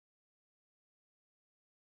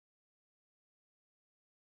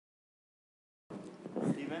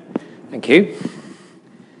Thank you.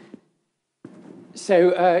 So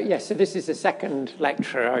this is the second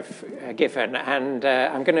lecture I've given, and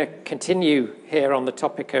I'm going to continue here on the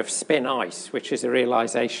topic of spin ice, which is a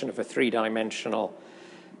realization of a three-dimensional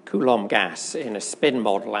Coulomb gas in a spin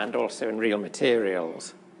model and also in real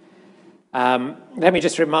materials. Let me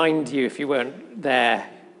just remind you, if you weren't there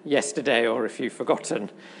yesterday or if you've forgotten,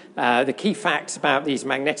 the key facts about these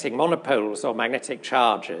magnetic monopoles or magnetic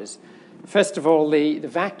charges. First of all, the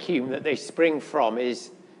vacuum that they spring from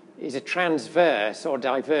is a transverse or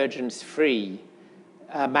divergence-free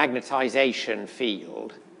magnetization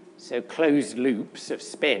field. So closed loops of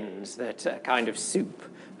spins that are kind of soup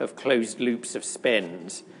of closed loops of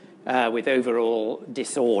spins with overall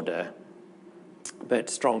disorder, but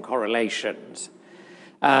strong correlations.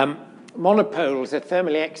 Monopoles are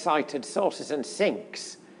thermally excited sources and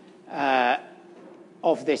sinks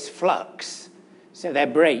of this flux. So they're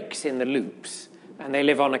breaks in the loops, and they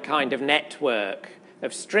live on a kind of network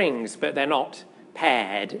of strings, but they're not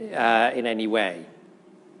paired in any way.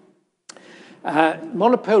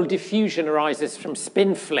 Monopole diffusion arises from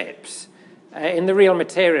spin flips. In the real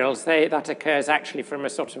materials, that occurs actually from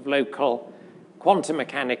a sort of local quantum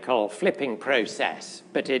mechanical flipping process,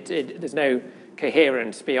 but there's no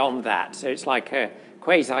coherence beyond that. So it's like a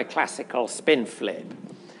quasi-classical spin flip.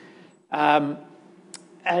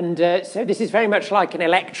 So this is very much like an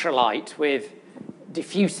electrolyte with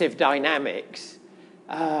diffusive dynamics.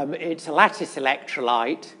 It's a lattice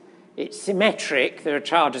electrolyte. It's symmetric. There are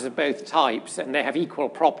charges of both types, and they have equal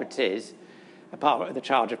properties. Apart from the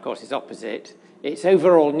charge, of course, is opposite. It's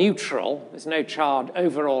overall neutral. There's no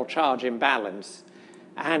overall charge imbalance.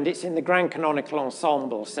 And it's in the grand canonical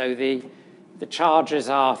ensemble, so the charges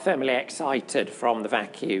are thermally excited from the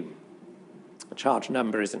vacuum. The charge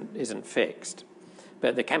number isn't fixed.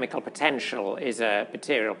 But the chemical potential is a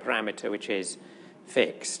material parameter which is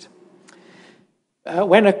fixed.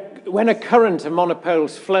 When a current of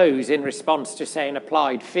monopoles flows in response to, say, an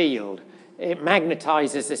applied field, it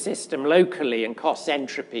magnetizes the system locally and costs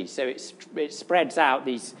entropy. So it spreads out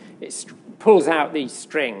it pulls out these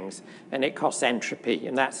strings, and it costs entropy.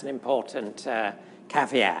 And that's an important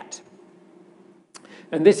caveat.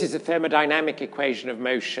 And this is a thermodynamic equation of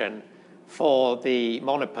motion for the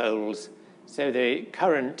monopoles. So the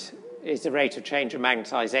current is the rate of change of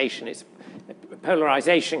magnetization. It's a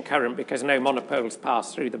polarization current because no monopoles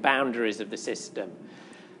pass through the boundaries of the system.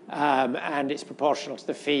 And it's proportional to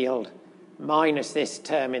the field minus this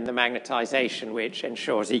term in the magnetization, which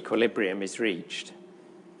ensures equilibrium is reached.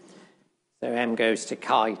 So M goes to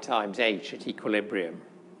chi times H at equilibrium.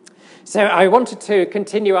 So I wanted to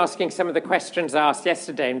continue asking some of the questions asked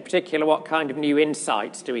yesterday, in particular, what kind of new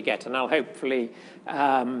insights do we get? And I'll hopefully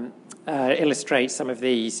illustrate some of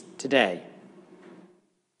these today.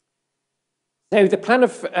 So the plan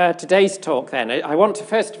of today's talk, then, I want to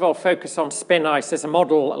first of all focus on spin ice as a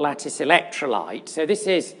model lattice electrolyte. So this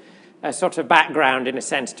is a sort of background, in a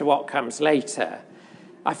sense, to what comes later.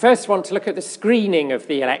 I first want to look at the screening of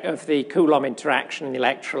the Coulomb interaction in the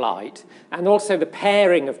electrolyte, and also the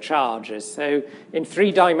pairing of charges. So in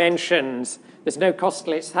 3 dimensions, there's no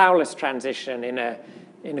Kosterlitz-Thouless transition in a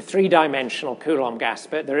three-dimensional Coulomb gas,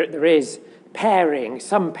 but there is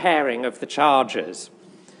some pairing of the charges,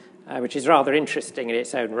 which is rather interesting in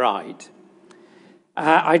its own right.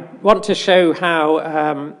 I want to show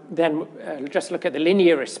how, just look at the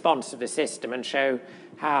linear response of the system and show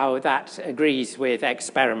how that agrees with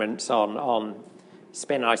experiments on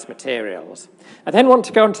spin ice materials. I then want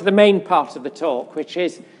to go on to the main part of the talk, which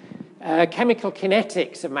is chemical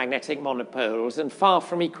kinetics of magnetic monopoles and far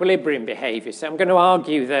from equilibrium behavior. So I'm going to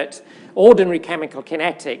argue that ordinary chemical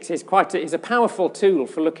kinetics is a powerful tool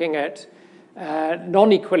for looking at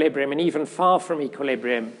non-equilibrium and even far from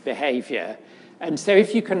equilibrium behavior. And so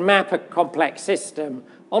if you can map a complex system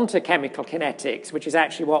onto chemical kinetics, which is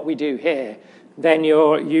actually what we do here, then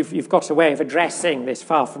you've got a way of addressing this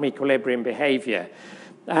far from equilibrium behavior.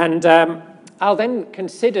 And I'll then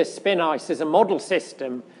consider spin ice as a model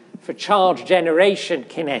system for charge generation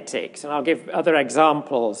kinetics, and I'll give other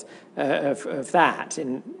examples of that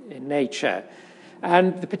in nature.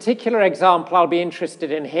 And the particular example I'll be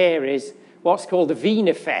interested in here is what's called the Wien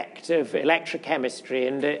effect of electrochemistry,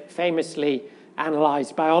 and famously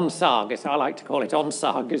analysed by Onsager, so I like to call it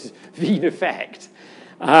Onsager's Wien effect,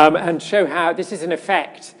 and show how this is an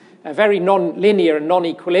effect, a very non-linear and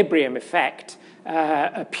non-equilibrium effect,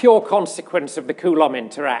 a pure consequence of the Coulomb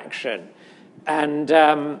interaction, and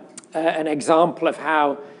an example of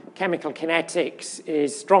how chemical kinetics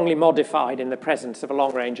is strongly modified in the presence of a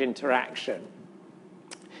long-range interaction,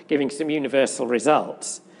 giving some universal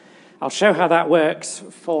results. I'll show how that works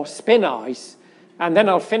for spin ice, And then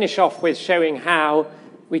I'll finish off with showing how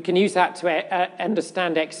we can use that to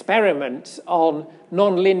understand experiments on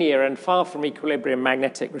nonlinear and far from equilibrium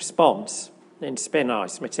magnetic response in spin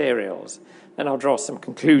ice materials. Then I'll draw some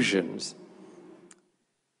conclusions.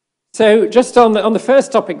 So just on the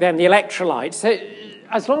first topic then, the electrolyte. So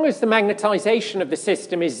as long as the magnetization of the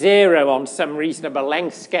system is 0 on some reasonable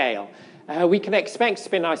length scale, we can expect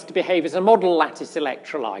spin ice to behave as a model lattice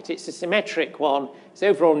electrolyte. It's a symmetric one, it's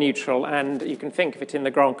overall neutral, and you can think of it in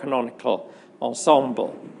the grand canonical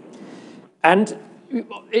ensemble. And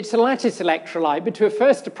it's a lattice electrolyte, but to a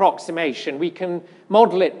first approximation, we can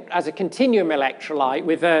model it as a continuum electrolyte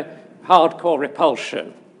with a hardcore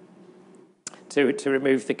repulsion to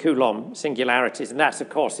remove the Coulomb singularities. And that, of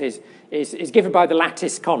course, is given by the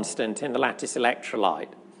lattice constant in the lattice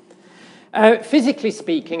electrolyte. Physically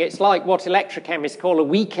speaking, it's like what electrochemists call a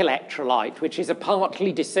weak electrolyte, which is a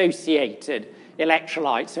partly dissociated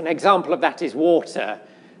electrolyte. So an example of that is water.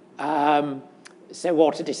 So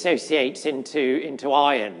water dissociates into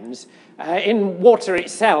ions. In water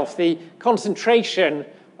itself, the concentration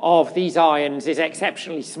of these ions is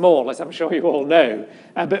exceptionally small, as I'm sure you all know,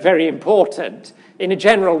 but very important. In a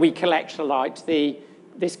general weak electrolyte,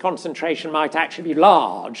 this concentration might actually be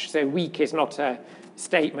large. So weak is not a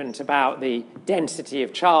statement about the density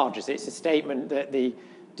of charges. It's a statement that the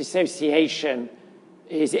dissociation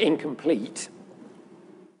is incomplete.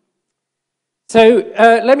 So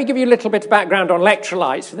let me give you a little bit of background on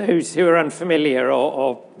electrolytes for those who are unfamiliar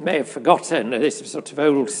or may have forgotten this sort of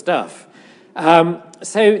old stuff.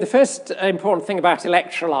 So the first important thing about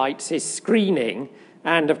electrolytes is screening,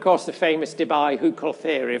 and of course the famous Debye-Huckel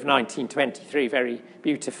theory of 1923, very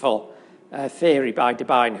beautiful theory by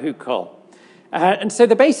Debye and Huckel. And so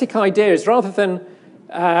the basic idea is rather than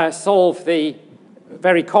solve the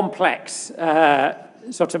very complex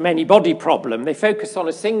sort of many-body problem, they focus on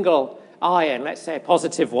a single ion, let's say a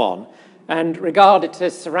positive one, and regard it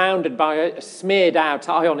as surrounded by a smeared-out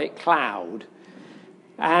ionic cloud.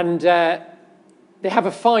 And they have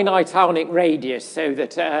a finite ionic radius so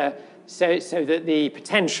that the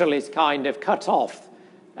potential is kind of cut off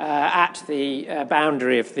at the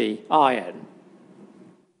boundary of the ion.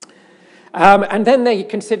 And then they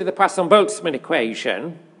consider the Poisson-Boltzmann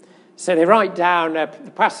equation. So they write down the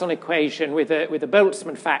Poisson equation with a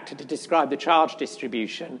Boltzmann factor to describe the charge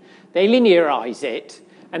distribution. They linearize it,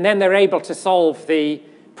 and then they're able to solve the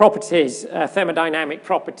properties, thermodynamic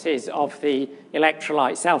properties of the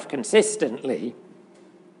electrolyte self-consistently.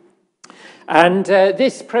 And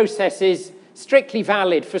this process is strictly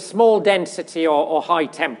valid for small density or high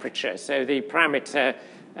temperature. So the parameter,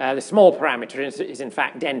 the small parameter is in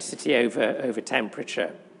fact density over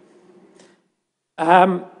temperature.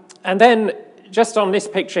 And then just on this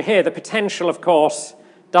picture here, the potential, of course,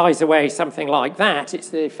 dies away something like that. It's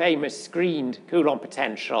the famous screened Coulomb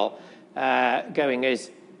potential going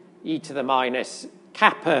as e to the minus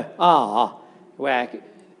kappa r, where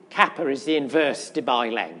kappa is the inverse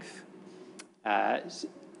Debye length.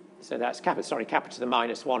 So that's kappa to the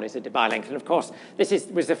minus 1 is a Debye length. And of course, this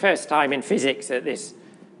was the first time in physics that this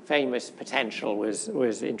famous potential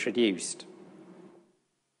was introduced.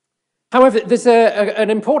 However, there's an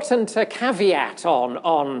important caveat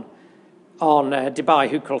on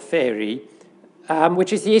Debye-Huckel theory,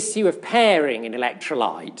 which is the issue of pairing in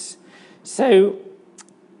electrolytes. So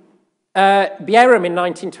Bjerrum in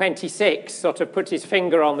 1926 sort of put his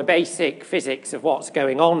finger on the basic physics of what's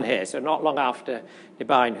going on here, so not long after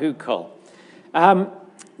Debye and Huckel.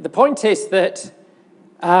 The point is that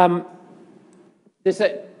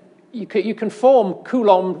you can form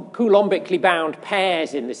Coulombically bound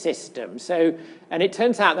pairs in the system. So, and it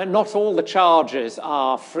turns out that not all the charges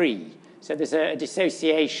are free. So there's a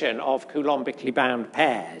dissociation of Coulombically bound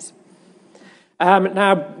pairs.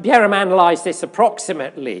 Now, Bjerrum analysed this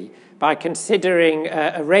approximately by considering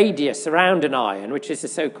a radius around an ion, which is the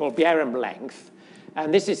so-called Bjerrum length.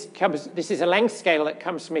 And this is a length scale that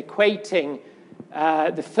comes from equating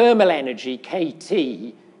the thermal energy,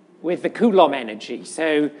 kT, with the Coulomb energy.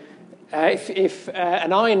 So if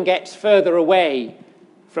an ion gets further away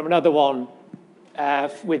from another one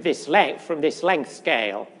with this length, from this length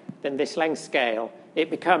scale, then this length scale, it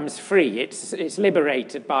becomes free. It's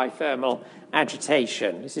liberated by thermal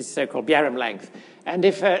agitation. This is so-called Bjerrum length. And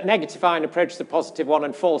if a negative ion approaches the positive one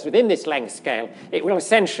and falls within this length scale, it will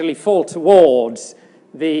essentially fall towards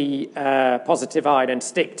the positive ion and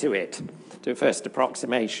stick to it, to a first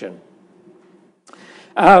approximation.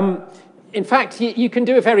 In fact, you can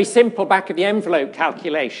do a very simple back-of-the-envelope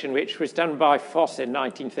calculation, which was done by Foss in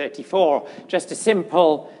 1934, just a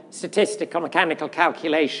simple statistical mechanical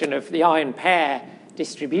calculation of the ion pair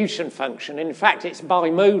distribution function. In fact, it's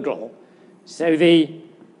bimodal. So the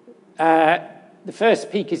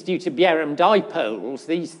first peak is due to Bjerrum dipoles,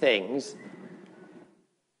 these things,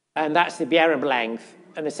 and that's the Bjerrum length.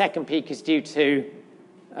 And the second peak is due to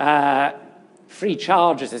free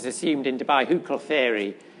charges as assumed in Debye-Hückel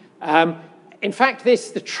theory. In fact,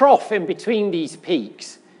 the trough in between these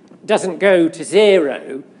peaks doesn't go to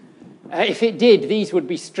zero. If it did, this would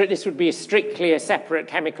be strictly a separate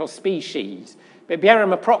chemical species. But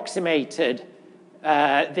Bjerrum approximated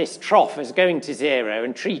this trough as going to zero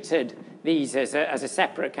and treated these as a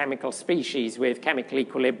separate chemical species with chemical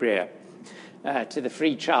equilibria to the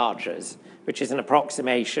free charges, which is an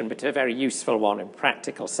approximation, but a very useful one in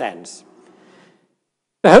practical sense.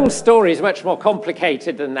 The whole story is much more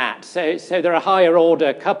complicated than that. So there are higher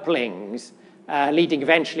order couplings leading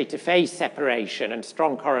eventually to phase separation and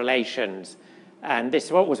strong correlations. And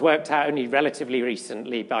this was worked out only relatively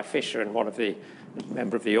recently by Fisher and one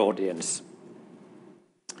member of the audience.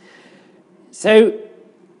 So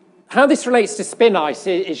how this relates to spin ice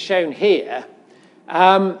is shown here.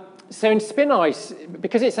 So in spin ice,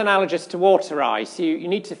 because it's analogous to water ice, you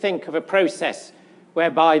need to think of a process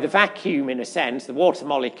whereby the vacuum, in a sense, the water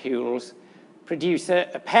molecules, produce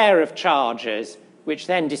a pair of charges which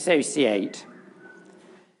then dissociate.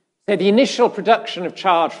 So the initial production of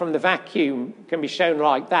charge from the vacuum can be shown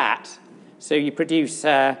like that. So you produce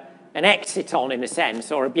an exciton, in a sense,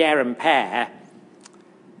 or a Bjerrum pair.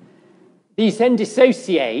 These then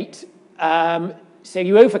dissociate. So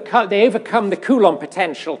they overcome the Coulomb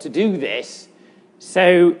potential to do this.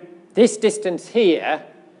 So this distance here,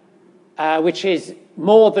 which is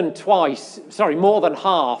more than half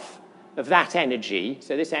of that energy.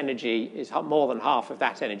 So this energy is more than half of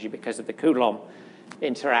that energy because of the Coulomb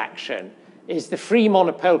interaction, is the free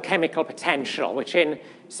monopole chemical potential, which in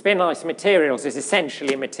spin ice materials is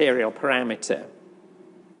essentially a material parameter.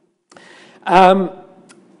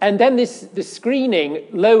 And then the screening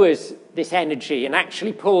lowers this energy and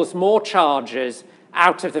actually pulls more charges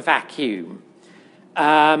out of the vacuum.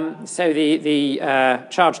 So the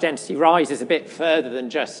charge density rises a bit further than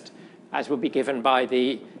just as would be given by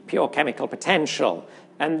the pure chemical potential.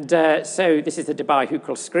 And so this is the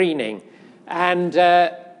Debye-Hückel screening. And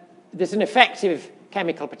there's an effective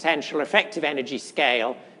chemical potential, effective energy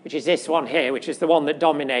scale, which is this one here, which is the one that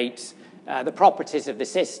dominates the properties of the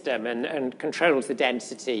system and controls the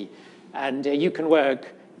density. And you can work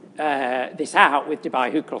this out with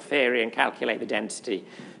Debye-Hückel theory and calculate the density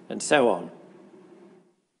and so on.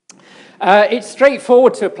 It's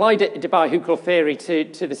straightforward to apply Debye-Hückel theory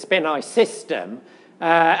to the spin ice system,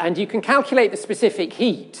 and you can calculate the specific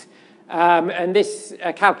heat. And this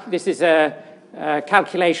is a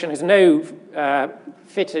calculation has no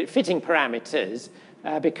fitting parameters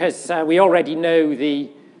because we already know the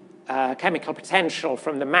chemical potential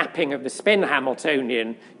from the mapping of the spin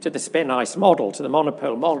Hamiltonian to the spin ice model, to the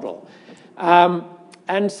monopole model.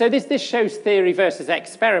 And so this shows theory versus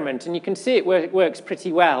experiment, and you can see it works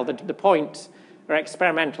pretty well. The point or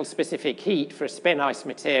experimental specific heat for a spin ice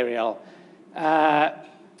material. I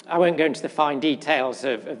won't go into the fine details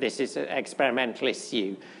of this is an experimental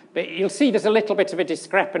issue, but you'll see there's a little bit of a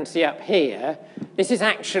discrepancy up here. This is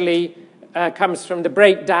actually comes from the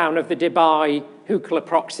breakdown of the Debye-Hückel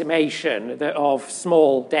approximation of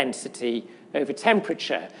small density over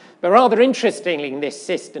temperature. But rather interestingly in this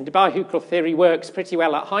system, Debye-Hückel theory works pretty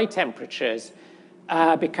well at high temperatures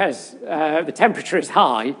because the temperature is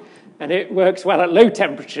high, and it works well at low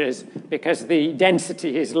temperatures because the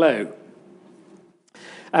density is low.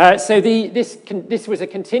 So this was a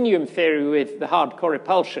continuum theory with the hardcore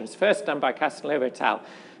repulsions, first done by Casanova et al.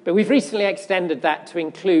 But we've recently extended that to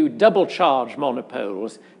include double charge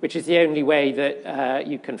monopoles, which is the only way that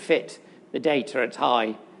you can fit the data at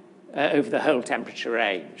high over the whole temperature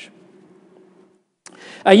range.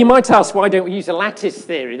 You might ask, why don't we use a lattice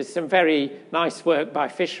theory? There's some very nice work by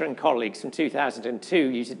Fisher and colleagues from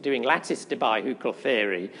 2002 doing lattice Debye-Hückel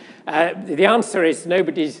theory. The answer is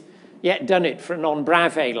nobody's yet done it for a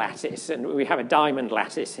non-Bravais lattice, and we have a diamond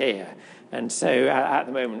lattice here. And so at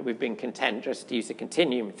the moment we've been content just to use a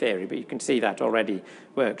continuum theory, but you can see that already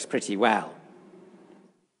works pretty well.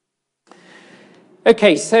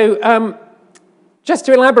 Okay, so just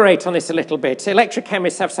to elaborate on this a little bit,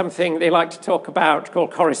 electrochemists have something they like to talk about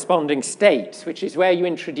called corresponding states, which is where you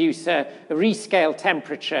introduce a rescale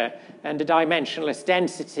temperature and a dimensionless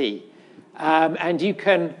density. And you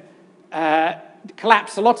can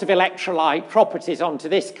collapse a lot of electrolyte properties onto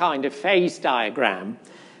this kind of phase diagram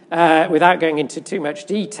without going into too much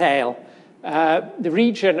detail. The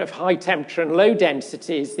region of high temperature and low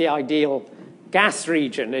density is the ideal gas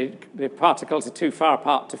region. The particles are too far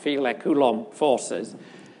apart to feel their Coulomb forces.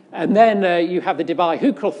 And then you have the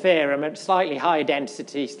Debye-Huckel theorem at slightly higher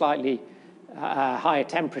density, slightly higher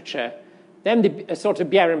temperature. Then a sort of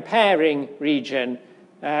Bjerrum pairing region,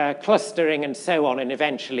 clustering and so on, and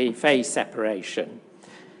eventually phase separation.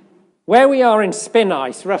 Where we are in spin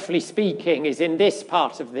ice, roughly speaking, is in this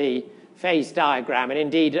part of the phase diagram, and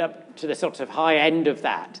indeed up to the sort of high end of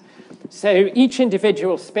that. So each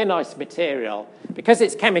individual spin ice material, because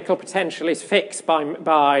its chemical potential is fixed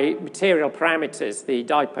by material parameters, the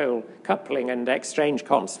dipole coupling and exchange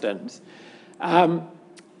constants,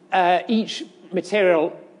 each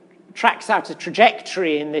material tracks out a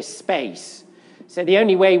trajectory in this space. So the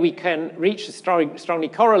only way we can reach a strongly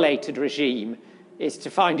correlated regime is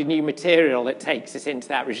to find a new material that takes us into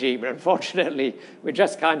that regime. But unfortunately, we're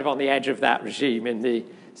just kind of on the edge of that regime in the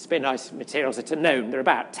spin ice materials that are known. There are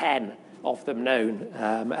about 10 of them known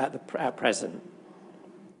at present.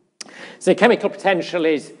 So chemical potential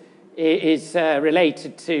is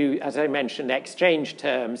related to, as I mentioned, exchange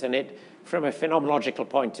terms, and from a phenomenological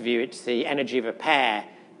point of view, it's the energy of a pair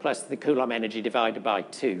plus the Coulomb energy divided by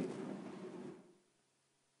 2.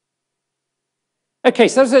 Okay,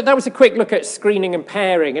 so that was a quick look at screening and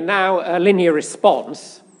pairing, and now linear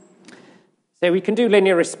response. So we can do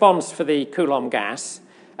linear response for the Coulomb gas.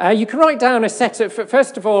 You can write down a set of,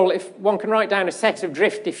 first of all, if one can write down a set of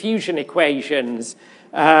drift diffusion equations,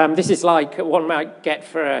 this is like one might get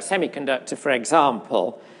for a semiconductor, for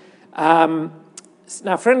example.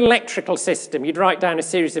 Now, for an electrical system, you'd write down a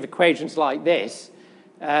series of equations like this.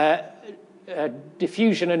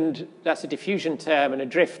 Diffusion, and that's a diffusion term, and a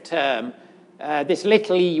drift term. This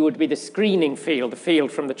little e would be the screening field, the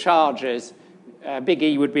field from the charges. Big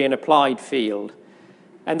E would be an applied field.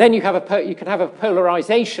 And then you can have a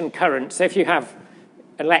polarization current. So if you have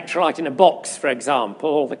an electrolyte in a box, for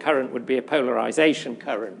example, the current would be a polarization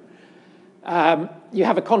current. You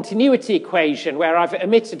have a continuity equation where I've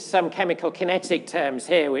omitted some chemical kinetic terms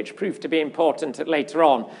here, which prove to be important later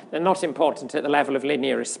on. They're not important at the level of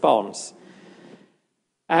linear response.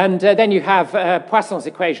 And then you have Poisson's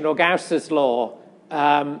equation, or Gauss's law,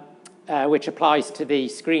 which applies to the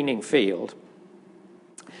screening field.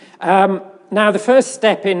 Now, the first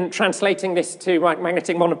step in translating this to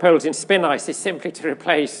magnetic monopoles in spin ice is simply to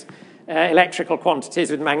replace electrical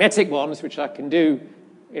quantities with magnetic ones, which I can do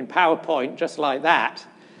in PowerPoint just like that.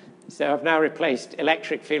 So I've now replaced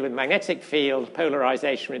electric field with magnetic field,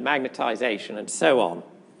 polarization with magnetization, and so on.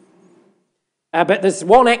 But there's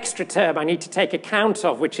one extra term I need to take account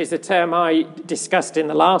of, which is a term I discussed in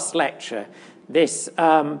the last lecture, this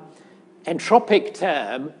entropic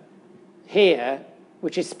term here,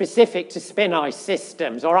 which is specific to spin ice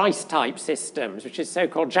systems or ice-type systems, which is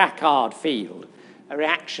so-called Jacquard field, a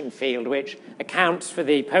reaction field which accounts for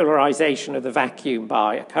the polarization of the vacuum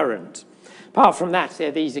by a current. Apart from that,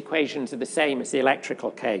 these equations are the same as the electrical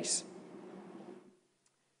case.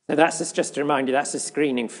 So that's just to remind you, that's a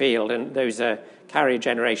screening field, and those are carrier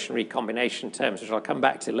generation recombination terms, which I'll come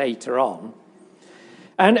back to later on.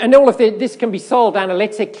 And all of this can be solved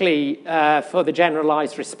analytically for the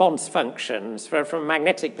generalized response functions. From a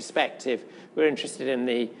magnetic perspective, we're interested in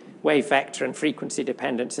the wave vector and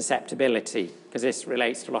frequency-dependent susceptibility, because this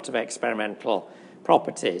relates to a lot of experimental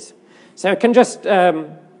properties. So I can just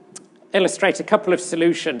illustrate a couple of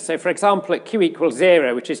solutions. So for example, at Q equals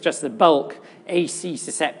 0, which is just the bulk AC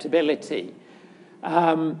susceptibility,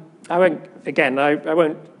 I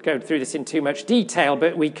won't go through this in too much detail,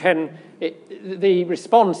 but the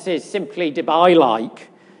response is simply Debye-like,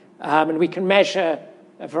 and we can measure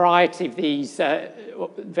a variety of these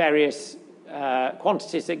various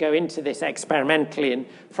quantities that go into this experimentally, and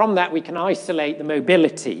from that we can isolate the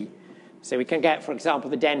mobility. So we can get, for example,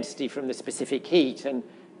 the density from the specific heat, and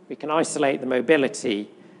we can isolate the mobility.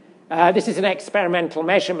 This is an experimental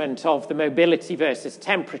measurement of the mobility versus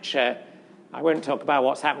temperature. I won't talk about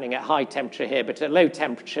what's happening at high temperature here, but at low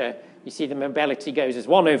temperature, you see the mobility goes as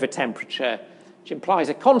 1 over temperature, which implies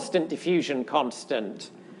a constant diffusion constant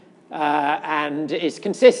and is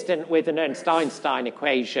consistent with an Ernst-Einstein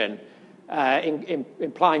equation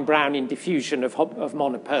implying Brownian diffusion of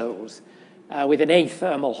monopoles with an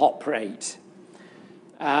athermal hop rate.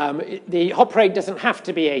 The hop rate doesn't have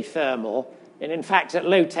to be athermal, and in fact, at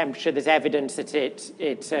low temperature, there's evidence that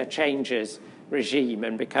it changes regime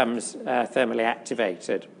and becomes thermally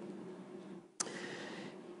activated.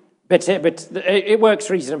 But it works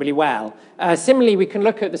reasonably well. Similarly, we can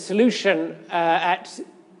look at the solution at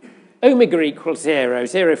omega equals 0,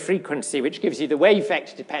 zero frequency, which gives you the wave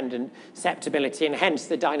vector-dependent susceptibility, and hence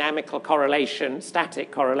the dynamical correlation,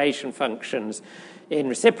 static correlation functions in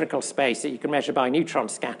reciprocal space that you can measure by neutron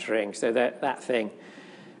scattering, so that thing.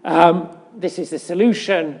 This is the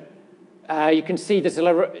solution you can see there's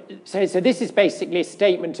so this is basically a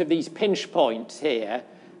statement of these pinch points here.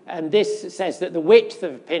 And this says that the width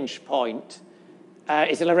of a pinch point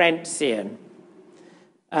is a Lorentzian.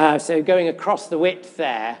 So going across the width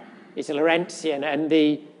there is a Lorentzian, and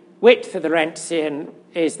the width of the Lorentzian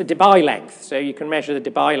is the Debye length. So you can measure the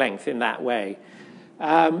Debye length in that way.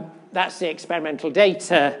 That's the experimental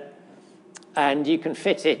data, and you can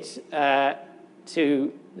fit it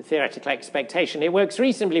to the theoretical expectation. It works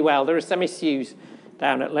reasonably well. There are some issues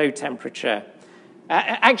down at low temperature.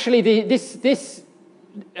 Actually, this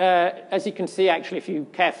as you can see, actually, if you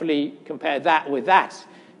carefully compare that with that,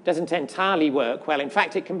 doesn't entirely work well. In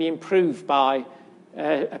fact, it can be improved by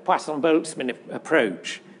a Poisson-Boltzmann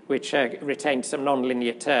approach, which retains some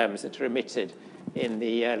nonlinear terms that are omitted in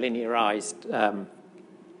the linearized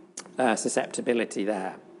susceptibility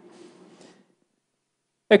there.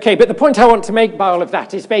 Okay, but the point I want to make by all of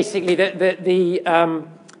that is basically that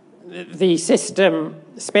the system,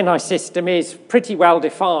 spin ice system, is pretty well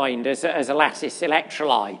defined as a lattice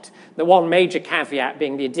electrolyte. The one major caveat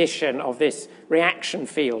being the addition of this reaction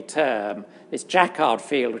field term, this Jacquard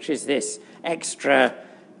field, which is this extra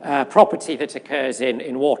property that occurs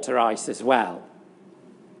in water ice as well.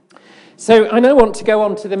 So I now want to go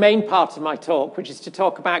on to the main part of my talk, which is to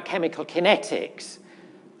talk about chemical kinetics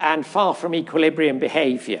and far from equilibrium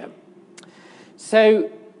behavior. So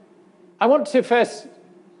I want to first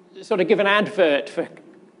sort of give an advert for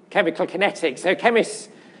chemical kinetics. So chemists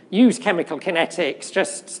use chemical kinetics,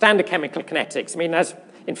 just standard chemical kinetics. I mean, as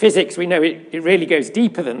in physics, we know it really goes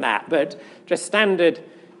deeper than that, but just standard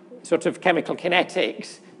sort of chemical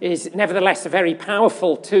kinetics is nevertheless a very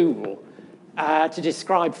powerful tool to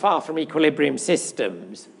describe far from equilibrium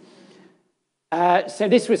systems. So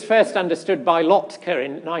this was first understood by Lotka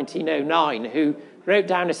in 1909, who wrote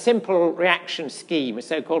down a simple reaction scheme, a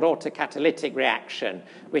so-called autocatalytic reaction,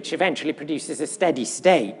 which eventually produces a steady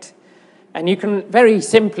state. And you can very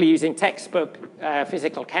simply, using textbook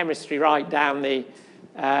physical chemistry, write down the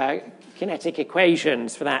kinetic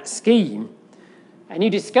equations for that scheme. And you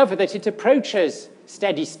discover that it approaches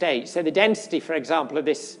steady state. So the density, for example, of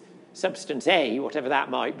this substance A, whatever that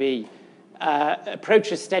might be,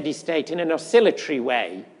 approaches steady state in an oscillatory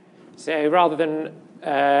way. So rather than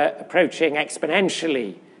approaching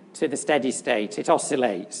exponentially to the steady state, it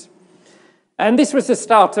oscillates. And this was the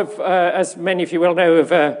start of, as many of you will know,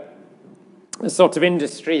 of a sort of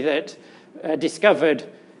industry that discovered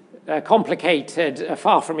complicated,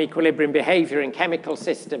 far from equilibrium behavior in chemical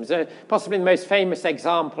systems. Possibly the most famous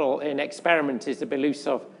example in experiment is the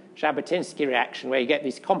Belousov-Zhabotinsky reaction, where you get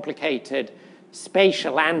these complicated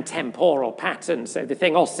spatial and temporal patterns. So the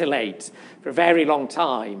thing oscillates for a very long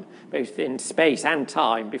time, both in space and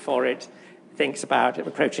time, before it thinks about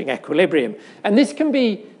approaching equilibrium. And this can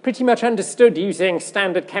be pretty much understood using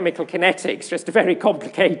standard chemical kinetics, just a very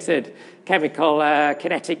complicated chemical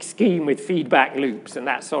kinetic scheme with feedback loops and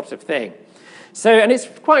that sort of thing. So, and it's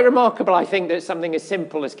quite remarkable, I think, that something as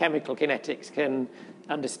simple as chemical kinetics can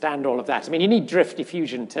understand all of that. I mean, you need drift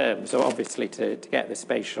diffusion terms, obviously, to get the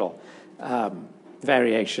spatial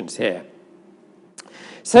variations here.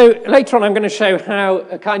 So later on, I'm going to show how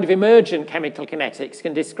a kind of emergent chemical kinetics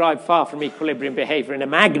can describe far from equilibrium behavior in a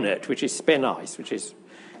magnet, which is spin ice, which is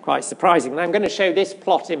quite surprising. And I'm going to show this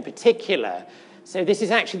plot in particular. So this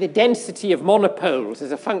is actually the density of monopoles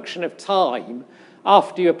as a function of time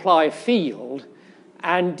after you apply a field.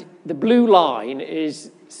 And the blue line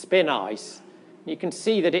is spin ice. You can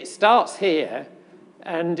see that it starts here,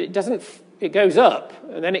 and it goes up,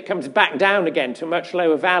 and then it comes back down again to a much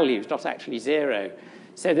lower value. It's not actually zero.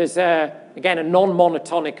 So there's, again, a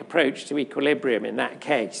non-monotonic approach to equilibrium in that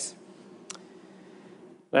case.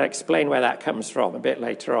 I'll explain where that comes from a bit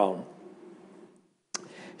later on.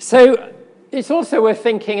 So it's also worth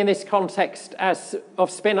thinking in this context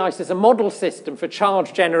of spin ice as a model system for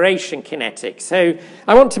charge generation kinetics. So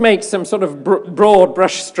I want to make some sort of broad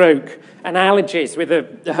brushstroke analogies with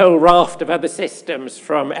a whole raft of other systems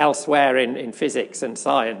from elsewhere in physics and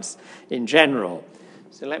science in general.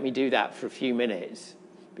 So let me do that for a few minutes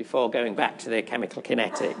before going back to the chemical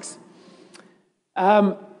kinetics.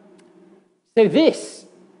 So this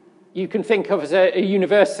you can think of as a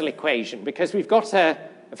universal equation, because we've got a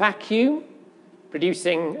vacuum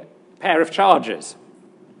producing a pair of charges.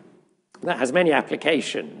 That has many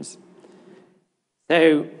applications.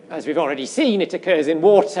 So, as we've already seen, it occurs in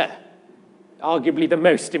water, arguably the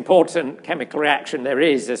most important chemical reaction there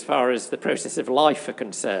is as far as the process of life are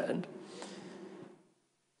concerned.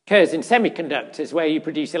 It occurs in semiconductors, where you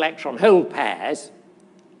produce electron-hole pairs.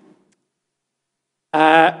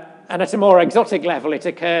 And at a more exotic level, it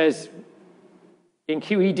occurs in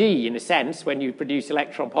QED, in a sense, when you produce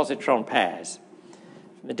electron-positron pairs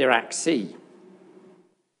from the Dirac sea.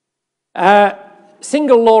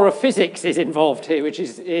 Single law of physics is involved here, which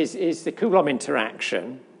is the Coulomb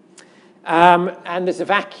interaction. And there's a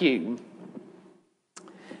vacuum.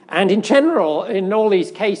 And in general, in all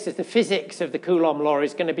these cases, the physics of the Coulomb law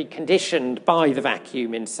is going to be conditioned by the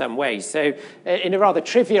vacuum in some way. So in a rather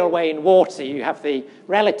trivial way in water, you have the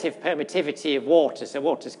relative permittivity of water. So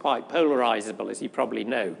water is quite polarizable, as you probably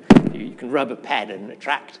know. You can rub a pen and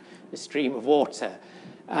attract a stream of water.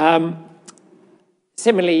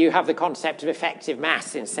 Similarly, you have the concept of effective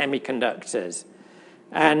mass in semiconductors.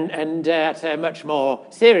 And at a much more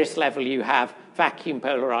serious level, you have vacuum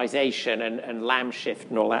polarization and Lamb shift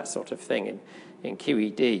and all that sort of thing in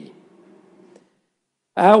QED.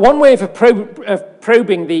 One way of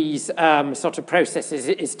probing these sort of processes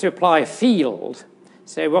is to apply a field.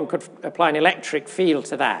 So one could apply an electric field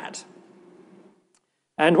to that.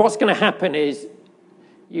 And what's going to happen is,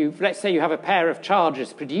 let's say you have a pair of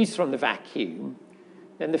charges produced from the vacuum,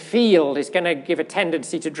 then the field is going to give a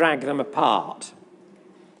tendency to drag them apart.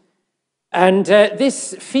 And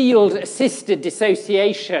this field-assisted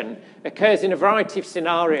dissociation occurs in a variety of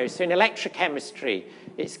scenarios. So in electrochemistry,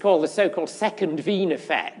 it's called the so-called second Wien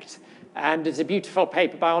effect. And there's a beautiful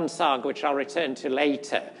paper by Onsag, which I'll return to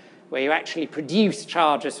later, where you actually produce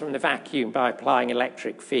charges from the vacuum by applying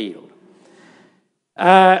electric field.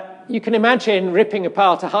 You can imagine ripping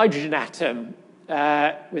apart a hydrogen atom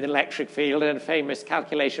with an electric field, and a famous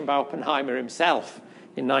calculation by Oppenheimer himself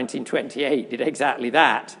in 1928 did exactly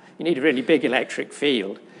that. You need a really big electric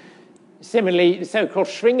field. Similarly, the so-called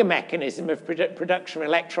Schwinger mechanism of production of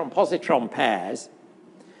electron-positron pairs.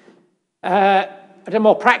 At a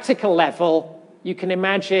more practical level, you can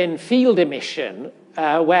imagine field emission,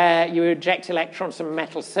 where you eject electrons from a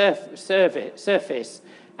metal surface,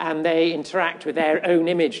 and they interact with their own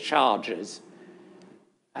image charges.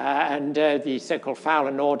 And the so-called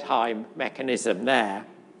Fowler-Nordheim mechanism there.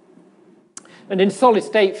 And in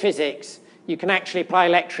solid-state physics, you can actually apply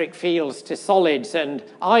electric fields to solids and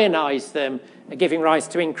ionize them, giving rise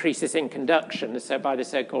to increases in conduction, so by the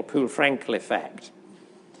so-called Poole-Frenkel effect.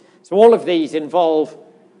 So all of these involve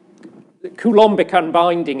Coulombic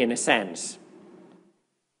unbinding in a sense.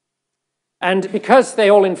 And because they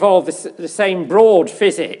all involve the same broad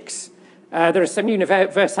physics, there are some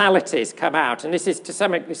universalities come out, and this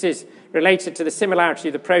is related to the similarity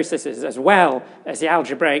of the processes as well as the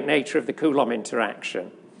algebraic nature of the Coulomb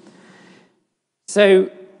interaction. So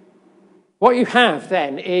what you have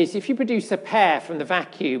then is, if you produce a pair from the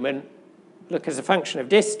vacuum and look as a function of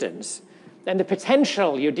distance, then the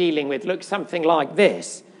potential you're dealing with looks something like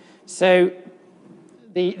this. So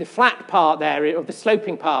the flat part there, or the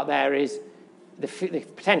sloping part there, is the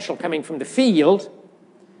potential coming from the field,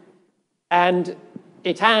 and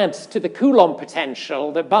it adds to the Coulomb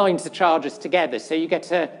potential that binds the charges together. So you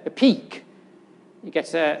get a peak. You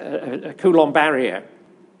get a Coulomb barrier.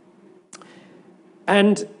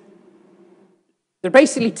 And there are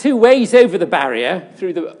basically two ways over the barrier.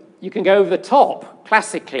 You can go over the top,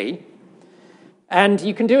 classically, and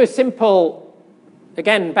you can do a simple,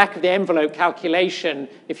 again, back-of-the-envelope calculation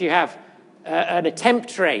if you have an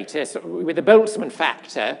attempt rate with a Boltzmann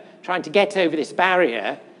factor, trying to get over this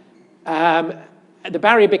barrier. The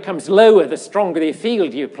barrier becomes lower the stronger the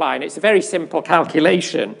field you apply, and it's a very simple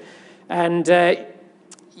calculation. And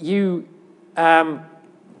you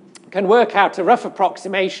can work out a rough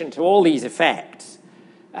approximation to all these effects,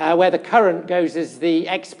 where the current goes as the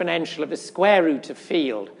exponential of the square root of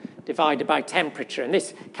field divided by temperature. And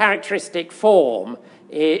this characteristic form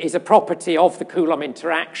is a property of the Coulomb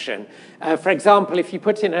interaction. For example, if you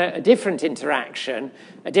put in a different interaction,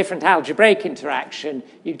 a different algebraic interaction,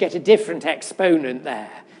 you'd get a different exponent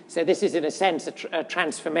there. So this is, in a sense, a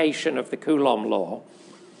transformation of the Coulomb law.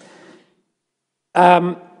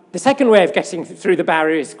 The second way of getting through the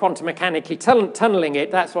barrier is quantum mechanically tunneling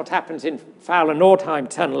it. That's what happens in Fowler-Nordheim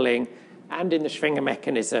tunneling and in the Schwinger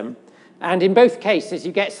mechanism. And in both cases,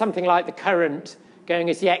 you get something like the current going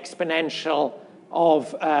as the exponential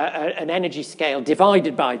of an energy scale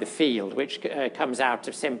divided by the field, which comes out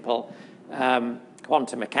of simple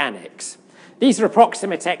quantum mechanics. These are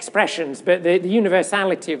approximate expressions, but the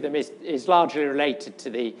universality of them is largely related to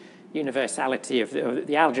the universality of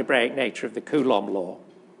the algebraic nature of the Coulomb law.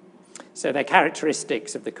 So they're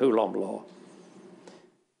characteristics of the Coulomb law.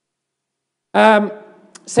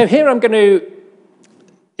 So here I'm going to,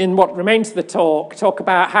 in what remains of the talk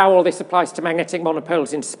about how all this applies to magnetic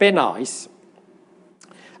monopoles in spin ice.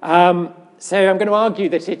 So I'm going to argue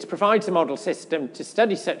that it provides a model system to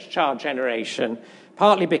study such charge generation,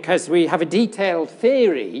 partly because we have a detailed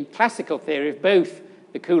theory, classical theory, of both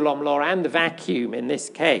the Coulomb law and the vacuum in this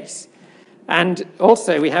case. And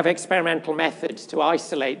also we have experimental methods to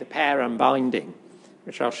isolate the pair unbinding,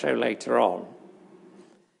 which I'll show later on.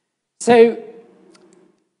 So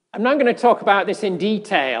I'm now going to talk about this in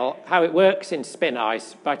detail, how it works in spin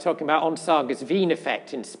ice, by talking about Onsaga's Wien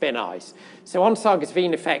effect in spin ice. So Onsaga's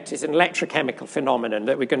Wien effect is an electrochemical phenomenon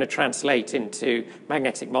that we're going to translate into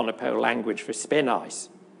magnetic monopole language for spin ice.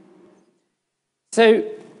 So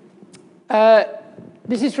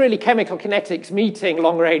this is really chemical kinetics meeting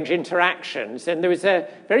long-range interactions, and there was a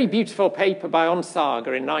very beautiful paper by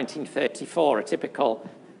Onsager in 1934, a typical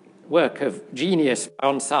work of genius by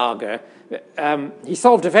Onsager. He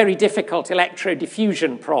solved a very difficult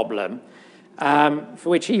electrodiffusion problem, for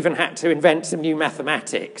which he even had to invent some new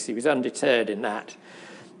mathematics. He was undeterred in that.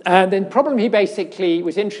 The problem he basically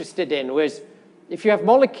was interested in was if you have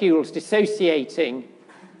molecules dissociating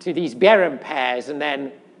to these Berum pairs and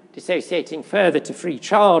then dissociating further to free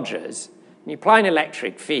charges, and you apply an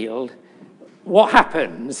electric field, what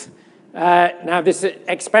happens? Now, this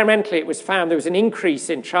experimentally, it was found there was an increase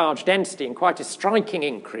in charge density, and quite a striking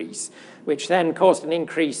increase, which then caused an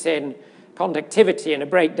increase in conductivity and a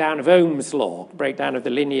breakdown of Ohm's law, breakdown of the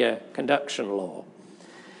linear conduction law.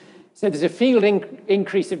 So there's a field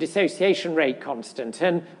increase of dissociation rate constant,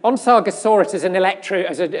 and Onsager saw it as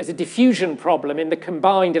as a diffusion problem in the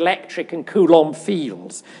combined electric and Coulomb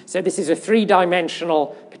fields. So this is a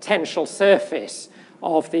three-dimensional potential surface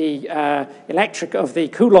of the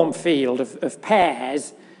Coulomb field of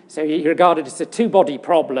pairs. So he regarded it as a two-body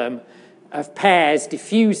problem of pairs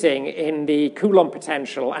diffusing in the Coulomb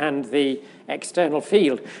potential and the external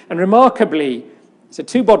field. And remarkably, it's a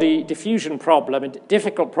two-body diffusion problem, a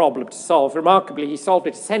difficult problem to solve. Remarkably, he solved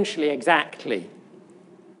it essentially exactly.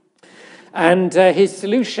 And his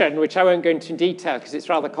solution, which I won't go into in detail because it's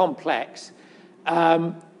rather complex,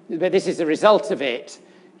 but this is the result of it,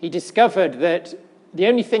 he discovered that the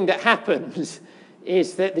only thing that happens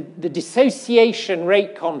is that the dissociation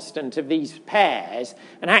rate constant of these pairs,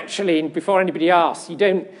 and actually, before anybody asks,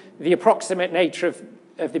 the approximate nature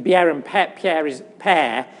of the Berum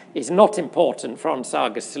pair is not important for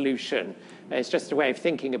Onsager's solution. It's just a way of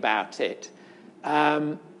thinking about it.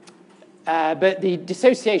 But the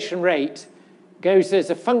dissociation rate goes as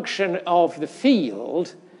a function of the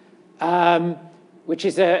field, which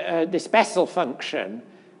is this Bessel function,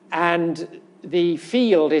 and the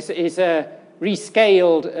field is a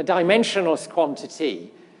rescaled dimensionless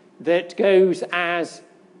quantity that goes as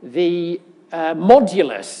the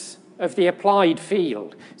modulus of the applied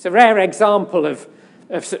field. It's a rare example of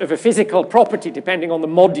a physical property depending on the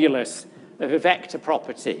modulus of a vector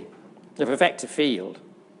property, of a vector field.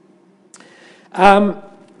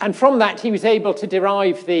 And from that, he was able to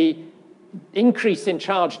derive the increase in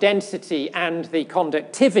charge density and the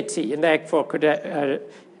conductivity, and therefore could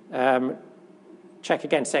check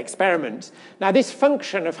against experiments. Now, this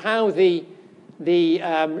function of how the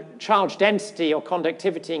charge density or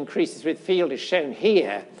conductivity increases with field is shown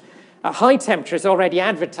here. At high temperature is already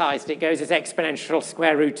advertised. It goes as exponential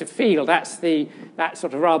square root of field. That's that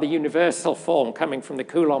sort of rather universal form coming from the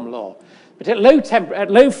Coulomb law. But at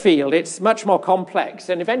low field, it's much more complex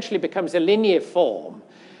and eventually becomes a linear form.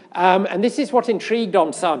 And this is what intrigued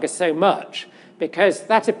Onsager so much, because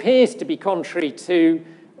that appears to be contrary to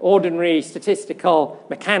ordinary statistical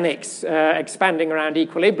mechanics expanding around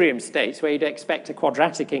equilibrium states, where you'd expect a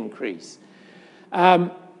quadratic increase.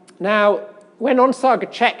 Now, when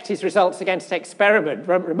Onsager checked his results against experiment,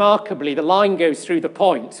 remarkably, the line goes through the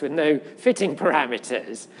points with no fitting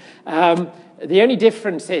parameters. The only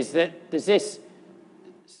difference is that there's this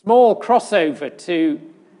small crossover to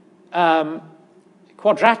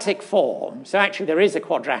quadratic form. So actually, there is a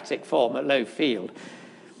quadratic form at low field.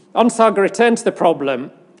 Onsager returned to the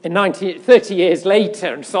problem in 30 years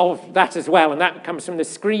later and solved that as well, and that comes from the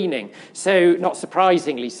screening. So, not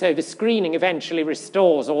surprisingly, so the screening eventually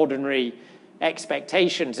restores ordinary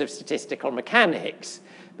expectations of statistical mechanics,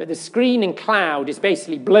 but the screening cloud is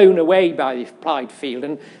basically blown away by the applied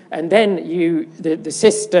field, and then the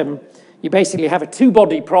system, you basically have a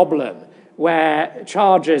two-body problem where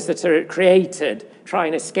charges that are created try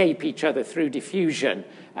and escape each other through diffusion,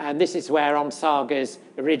 and this is where Onsager's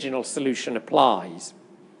original solution applies.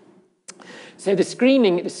 So the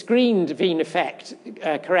screened Wien effect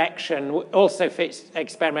correction also fits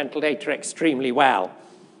experimental data extremely well.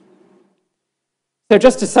 So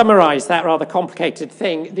just to summarize that rather complicated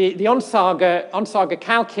thing, the Onsager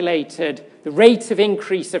calculated the rate of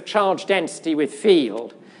increase of charge density with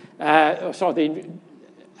field. And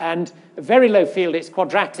a very low field, it's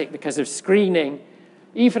quadratic because of screening.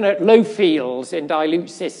 even at low fields in dilute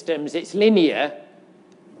systems, it's linear.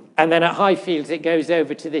 And then at high fields, it goes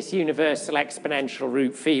over to this universal exponential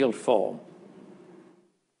root field form.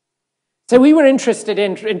 So we were interested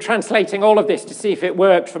in translating all of this to see if it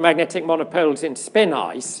worked for magnetic monopoles in spin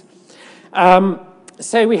ice.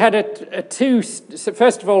 So we had so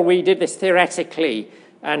first of all, we did this theoretically,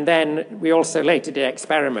 and then we also later did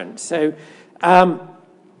experiments. So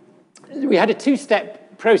we had a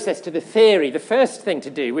two-step process to the theory. The first thing to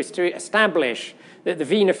do was to establish that the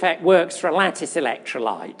Wien effect works for a lattice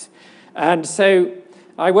electrolyte. And so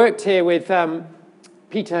I worked here with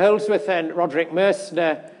Peter Holsworth and Roderick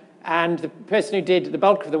Mersner, and the person who did the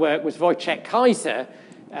bulk of the work was Wojciech Kaiser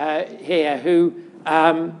here, who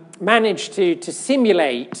managed to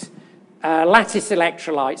simulate lattice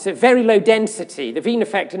electrolytes at very low density. The Wien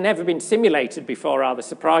effect had never been simulated before, rather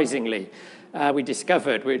surprisingly, we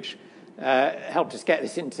discovered, which helped us get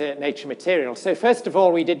this into Nature Materials. So first of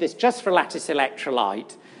all, we did this just for lattice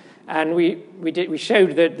electrolyte, and we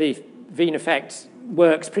showed that the Wien effect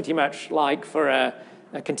works pretty much like for a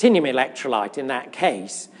continuum electrolyte in that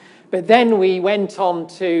case. But then we went on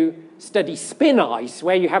to study spin ice,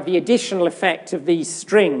 where you have the additional effect of these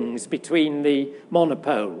strings between the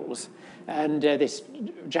monopoles and this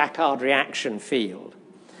Jacquard reaction field.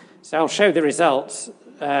 So I'll show the results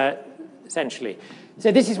essentially. So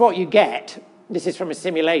this is what you get. This is from a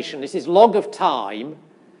simulation. This is log of time.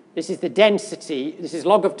 This is the density. This is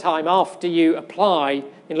log of time after you apply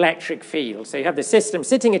an electric field. So you have the system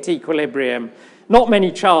sitting at equilibrium, not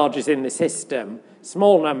many charges in the system,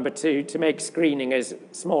 small number to make screening as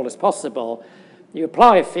small as possible. You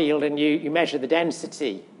apply a field and you measure the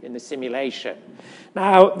density in the simulation.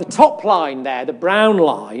 Now, the top line there, the brown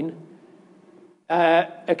line,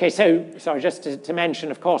 okay, so, sorry, just to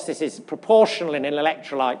mention, of course, this is proportional in an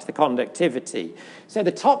electrolyte to the conductivity. So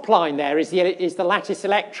the top line there is the lattice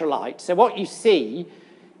electrolyte. So what you see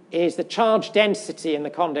is the charge density and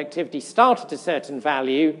the conductivity start at a certain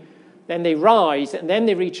value, then they rise, and then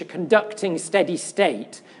they reach a conducting steady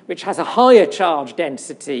state, which has a higher charge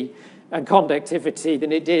density and conductivity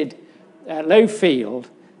than it did low field.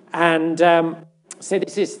 And so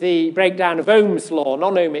this is the breakdown of Ohm's law,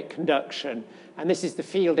 non-ohmic conduction, and this is the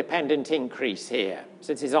field-dependent increase here.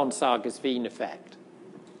 So this is Onsaga's Wien effect.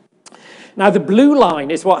 Now, the blue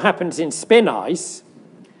line is what happens in spin ice.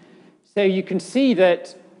 So you can see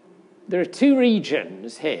that there are two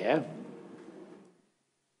regions here.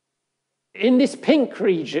 In this pink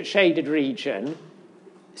region, shaded region,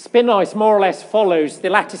 spin ice more or less follows the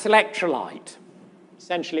lattice electrolyte,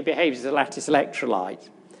 essentially behaves as a lattice electrolyte.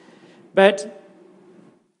 But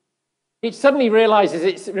it suddenly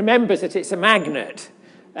remembers that it's a magnet,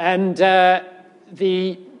 and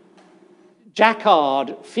the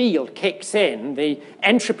Jacquard field kicks in, the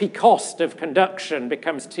entropy cost of conduction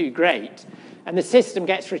becomes too great, and the system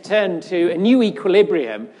gets returned to a new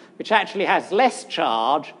equilibrium, which actually has less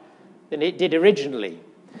charge than it did originally.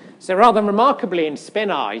 So rather remarkably in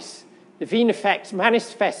spin ice, the Wien effect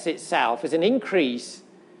manifests itself as an increase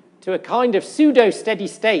to a kind of pseudo-steady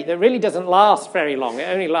state that really doesn't last very long. It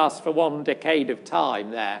only lasts for 1 decade of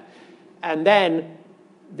time there. And then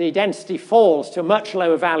the density falls to a much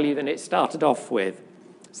lower value than it started off with.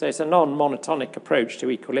 So it's a non-monotonic approach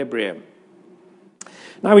to equilibrium.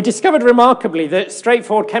 Now, we discovered remarkably that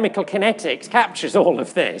straightforward chemical kinetics captures all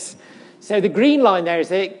of this. So the green line there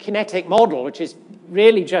is a kinetic model, which is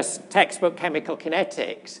really just textbook chemical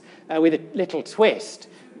kinetics with a little twist.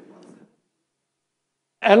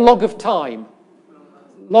 A log of time.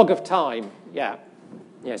 Log of time, yeah.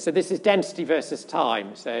 Yeah, so this is density versus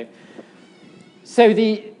time. So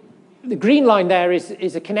the green line there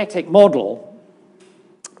is a kinetic model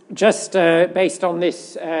just based on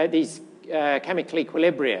these chemical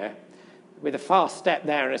equilibria with a fast step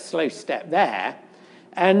there and a slow step there.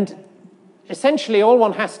 And essentially all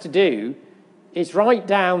one has to do is write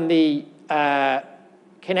down the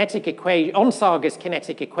kinetic equation, Onsaga's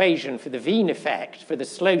kinetic equation for the Wien effect for the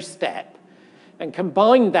slow step, and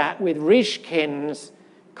combine that with Rishkin's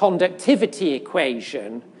conductivity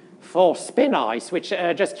equation for spin ice, which,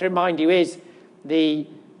 just to remind you, is the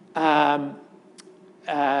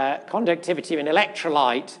conductivity of an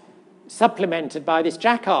electrolyte supplemented by this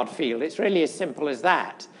Jacquard field. It's really as simple as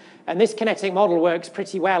that. And this kinetic model works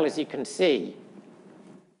pretty well, as you can see.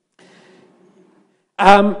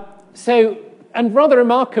 And rather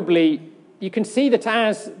remarkably, you can see that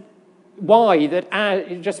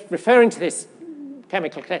just referring to this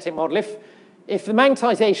chemical kinetic model, if the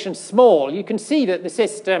magnetization is small, you can see that the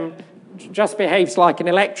system just behaves like an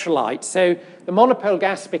electrolyte. So the monopole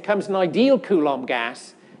gas becomes an ideal Coulomb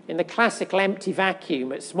gas in the classical empty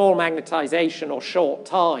vacuum at small magnetization or short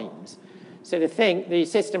times. So the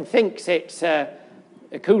system thinks it's a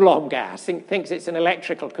Coulomb gas, thinks it's an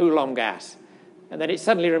electrical Coulomb gas, and then it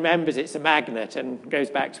suddenly remembers it's a magnet and goes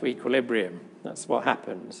back to equilibrium. That's what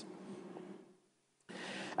happens.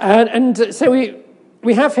 And so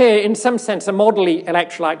we have here, in some sense, a model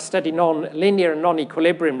electrolyte to study non-linear and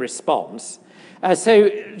non-equilibrium response. So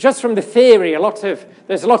just from the theory,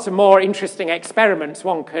 there's a lot of more interesting experiments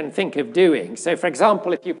one can think of doing. So for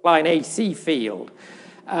example, if you apply an AC field,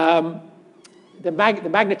 the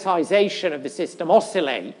magnetization of the system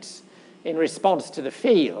oscillates in response to the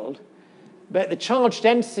field, but the charge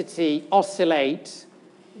density oscillates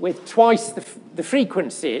with twice the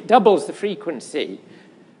frequency. It doubles the frequency.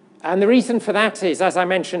 And the reason for that is, as I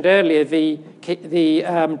mentioned earlier, the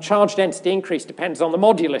charge density increase depends on the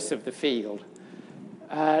modulus of the field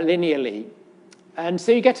linearly. And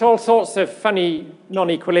so you get all sorts of funny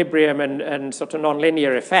non-equilibrium and sort of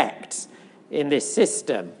non-linear effects in this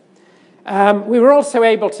system. We were also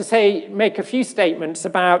able to make a few statements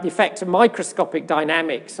about the effect of microscopic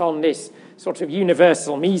dynamics on this sort of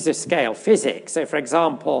universal mesoscale physics. So for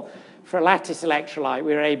example, for a lattice electrolyte,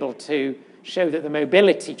 we were able to show that the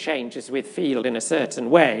mobility changes with field in a certain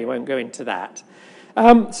way. I won't go into that.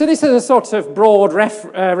 So this is a sort of broad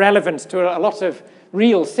relevance to a lot of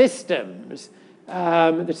real systems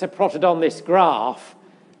that are plotted on this graph.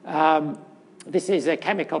 This is a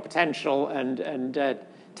chemical potential and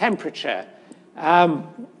temperature. There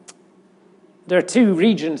are two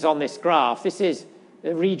regions on this graph. This is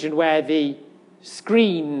the region where the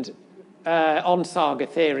screened Onsager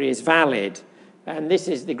theory is valid. And this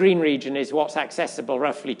is the green region is what's accessible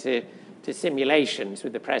roughly to simulations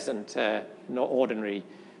with the present ordinary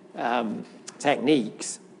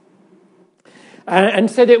techniques. And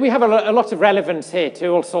so that we have a lot of relevance here to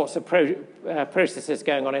all sorts of processes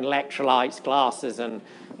going on in electrolytes, glasses, and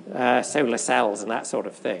solar cells and that sort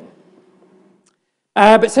of thing.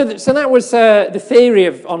 So that was the theory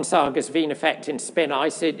of Onsager's Wien effect in spin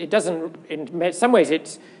ice. It doesn't, in some ways,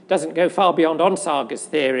 it doesn't go far beyond Onsager's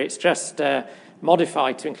theory. It's just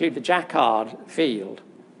modified to include the Jacquard field.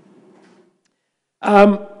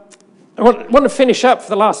 I want to finish up for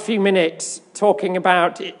the last few minutes talking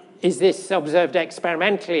about, is this observed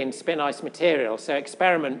experimentally in spin ice material? So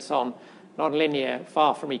experiments on nonlinear,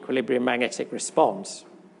 far from equilibrium magnetic response.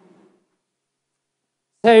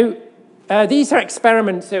 So these are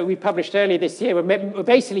experiments that we published earlier this year, were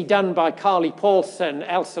basically done by Carly Paulson,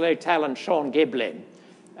 Elsa Lotel, and Sean Giblin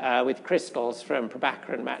with crystals from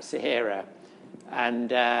Prabhakar and Matsuhira.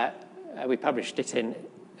 And we published it in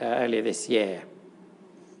earlier this year.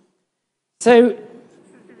 So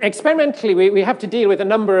experimentally, we have to deal with a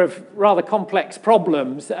number of rather complex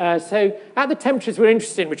problems. So at the temperatures we're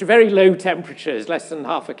interested in, which are very low temperatures, less than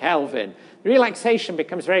half a Kelvin, the relaxation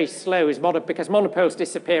becomes very slow because monopoles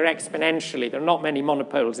disappear exponentially. There are not many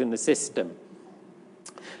monopoles in the system.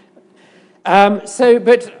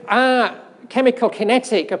 But our chemical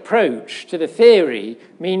kinetic approach to the theory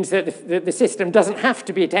means that the system doesn't have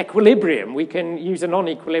to be at equilibrium. We can use a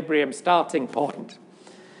non-equilibrium starting point.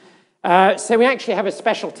 So we actually have a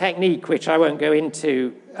special technique, which I won't go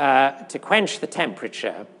into, to quench the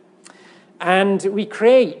temperature. And we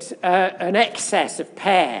create an excess of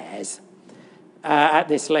pairs at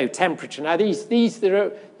this low temperature. Now, there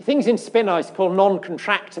are things in spin ice called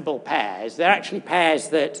non-contractible pairs. They're actually pairs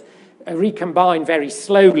that recombine very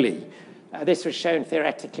slowly. This was shown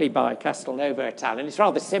theoretically by Castelnuovo et al. And it's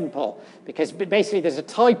rather simple because basically there's a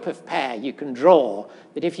type of pair you can draw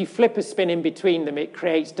that if you flip a spin in between them, it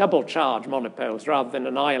creates double charge monopoles rather than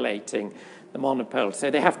annihilating the monopole. So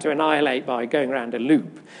they have to annihilate by going around a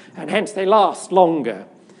loop. And hence they last longer.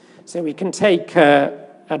 So we can take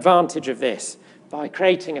advantage of this by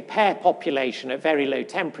creating a pair population at very low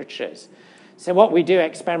temperatures. So what we do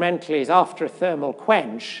experimentally is after a thermal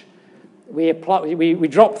quench, we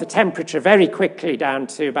drop the temperature very quickly down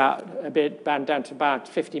to about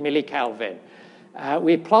 50 millikelvin.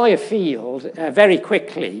 We apply a field very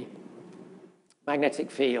quickly,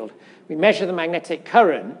 magnetic field. We measure the magnetic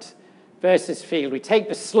current versus field. We take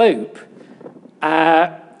the slope,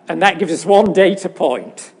 and that gives us one data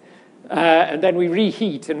point. And then we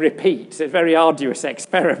reheat and repeat. It's a very arduous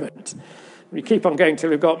experiment. We keep on going till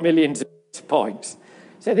we've got millions of data points.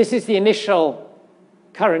 So this is the initial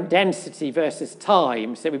current density versus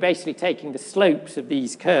time. So we're basically taking the slopes of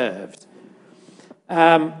these curves.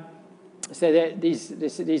 So these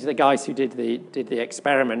are the guys who did the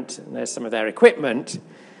experiment, and there's some of their equipment.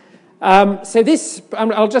 So this,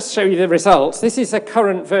 I'll just show you the results. This is a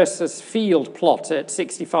current versus field plot at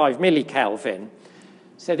 65 millikelvin.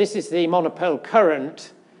 So this is the monopole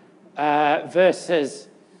current versus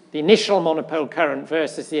the initial monopole current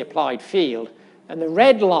versus the applied field. And the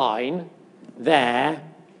red line there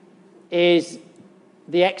is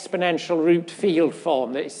the exponential root field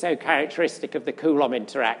form that is so characteristic of the Coulomb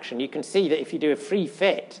interaction. You can see that if you do a free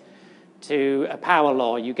fit to a power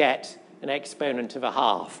law, you get an exponent of a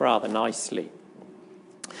half rather nicely.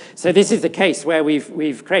 So this is the case where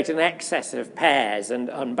we've created an excess of pairs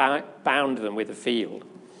and bound them with a field.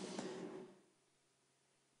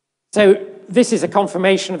 So this is a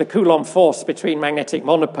confirmation of the Coulomb force between magnetic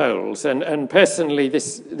monopoles, and personally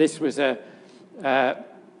this was at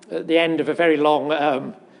the end of a very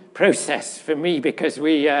long process for me, because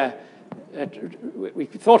we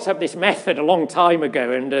thought up this method a long time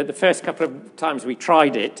ago, and the first couple of times we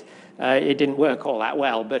tried it, it didn't work all that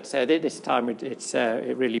well, but this time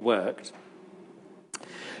it really worked.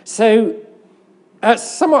 So at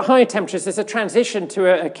somewhat higher temperatures, there's a transition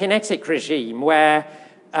to a kinetic regime where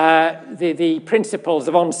the principles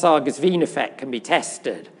of Onsaga's Wien effect can be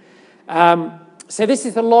tested. So this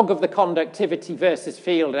is the log of the conductivity versus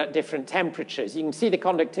field at different temperatures. You can see the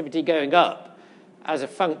conductivity going up as a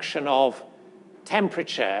function of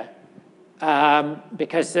temperature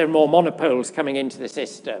because there are more monopoles coming into the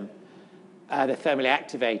system. They're thermally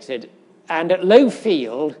activated. And at low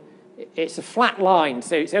field, it's a flat line,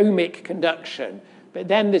 so it's ohmic conduction. But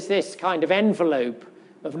then there's this kind of envelope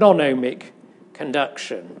of non-ohmic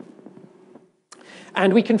conduction.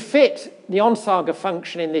 And we can fit the Onsaga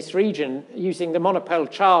function in this region using the monopole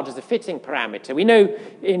charge as a fitting parameter. We know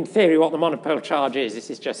in theory what the monopole charge is. This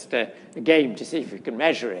is just a game to see if we can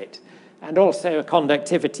measure it. And also a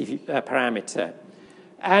conductivity parameter.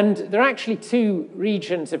 And there are actually two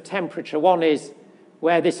regions of temperature. One is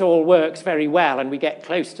where this all works very well and we get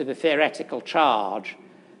close to the theoretical charge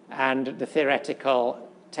and the theoretical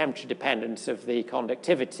temperature dependence of the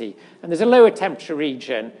conductivity. And there's a lower temperature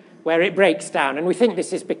region where it breaks down. And we think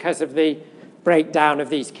this is because of the breakdown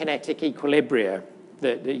of these kinetic equilibria,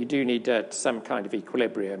 that you do need some kind of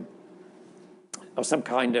equilibrium or some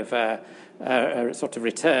kind of a sort of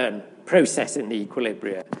return process in the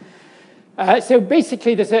equilibria. So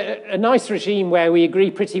basically, there's a nice regime where we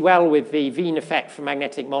agree pretty well with the Wien effect for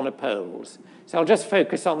magnetic monopoles. So I'll just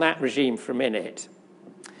focus on that regime for a minute.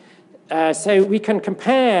 So we can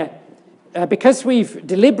compare, because we've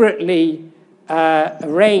deliberately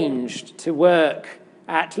arranged to work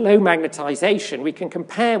at low magnetization, we can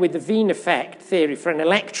compare with the Wien effect theory for an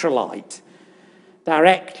electrolyte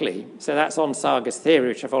directly. So that's Onsaga's theory,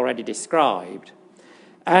 which I've already described.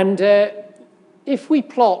 And if we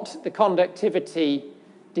plot the conductivity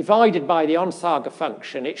divided by the Onsaga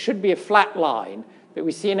function, it should be a flat line, but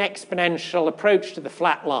we see an exponential approach to the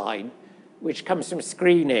flat line, which comes from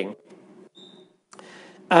screening.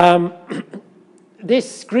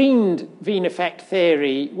 This screened Wien effect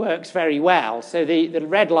theory works very well. So the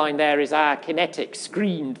red line there is our kinetic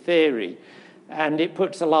screened theory, and it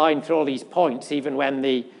puts a line through all these points, even when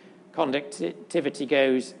the conductivity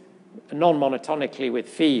goes non-monotonically with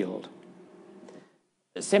field.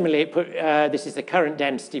 Similarly, this is the current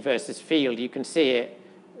density versus field. You can see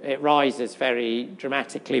it rises very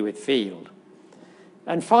dramatically with field.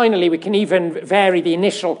 And finally, we can even vary the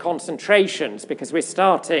initial concentrations because we're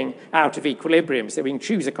starting out of equilibrium. So we can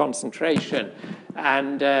choose a concentration,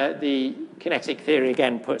 and the kinetic theory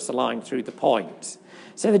again puts a line through the points.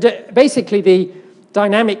 So basically, the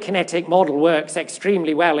dynamic kinetic model works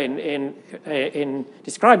extremely well in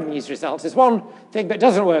describing these results. There's one thing that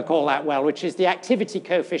doesn't work all that well, which is the activity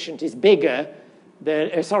coefficient is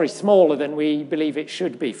smaller than we believe it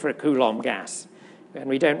should be for a Coulomb gas. And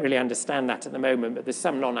we don't really understand that at the moment, but there's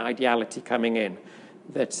some non-ideality coming in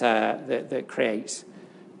that creates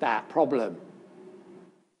that problem.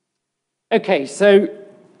 Okay, so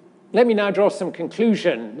let me now draw some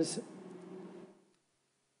conclusions.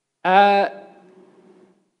 First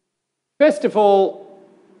of all,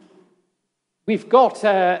 we've got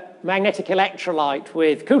a magnetic electrolyte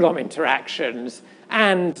with Coulomb interactions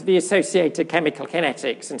and the associated chemical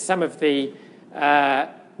kinetics and some of the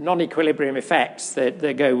non-equilibrium effects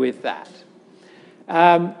that go with that.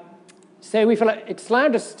 So it's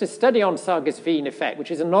allowed us to study Onsaga's Wien effect,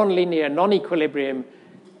 which is a nonlinear, non-equilibrium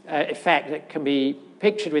effect that can be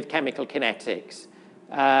pictured with chemical kinetics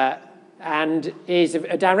and is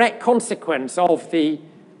a direct consequence of the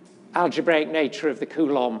algebraic nature of the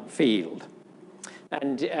Coulomb field.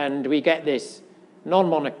 And we get this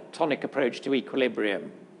non-monotonic approach to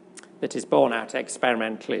equilibrium that is borne out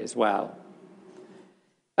experimentally as well.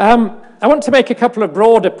 I want to make a couple of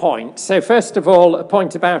broader points. So first of all, a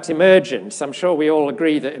point about emergence. I'm sure we all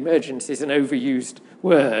agree that emergence is an overused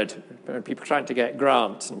word. People trying to get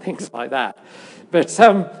grants and things like that. But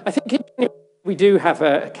I think we do have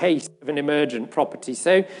a case of an emergent property.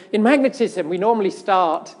 So in magnetism, we normally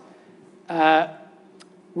start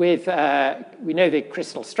with, we know the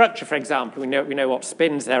crystal structure, for example. We know what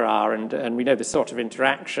spins there are, and we know the sort of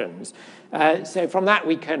interactions. So from that,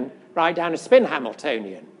 we can write down a spin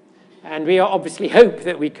Hamiltonian. And we obviously hope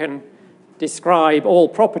that we can describe all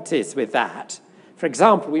properties with that. For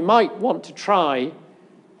example, we might want to try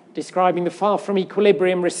describing the far from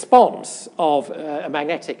equilibrium response of a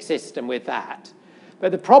magnetic system with that.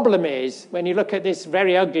 But the problem is, when you look at this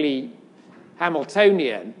very ugly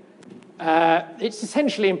Hamiltonian, it's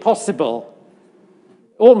essentially impossible,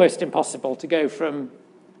 almost impossible, to go from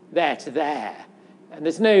there to there. And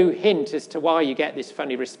there's no hint as to why you get this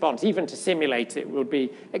funny response. Even to simulate it would be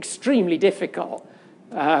extremely difficult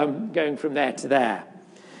going from there to there.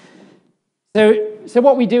 So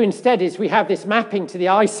what we do instead is we have this mapping to the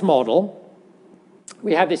ice model.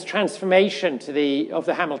 We have this transformation of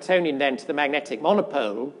the Hamiltonian then to the magnetic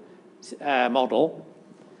monopole model.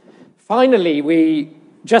 Finally, we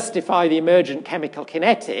justify the emergent chemical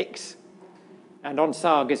kinetics and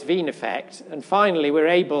Onsaga's Wien effect. And finally, we're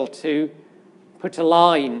able to put a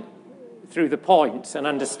line through the points and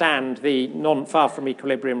understand the non-far from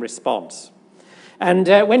equilibrium response. And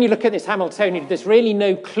when you look at this Hamiltonian, there's really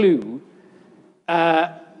no clue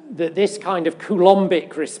that this kind of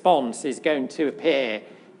Coulombic response is going to appear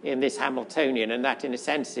in this Hamiltonian, and that, in a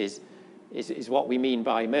sense, is what we mean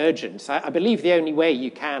by emergence. I believe the only way you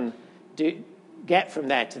can get from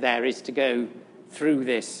there to there is to go through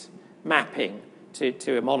this mapping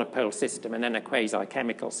to a monopole system and then a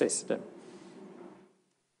quasi-chemical system.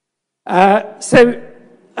 So,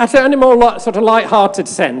 in a more sort of light-hearted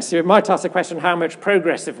sense, you might ask the question, how much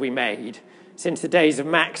progress have we made since the days of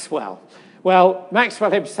Maxwell? Well, Maxwell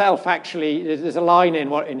himself, actually, there's a line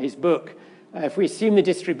in his book, if we assume the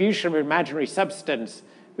distribution of imaginary substance,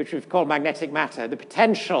 which we've called magnetic matter, the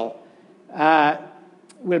potential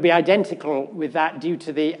will be identical with that due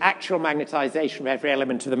to the actual magnetization of every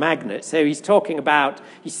element of the magnet. So he's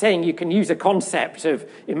saying you can use a concept of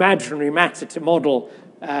imaginary matter to model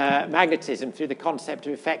magnetism through the concept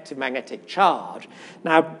of effective magnetic charge.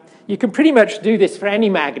 Now, you can pretty much do this for any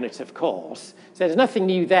magnet, of course, so there's nothing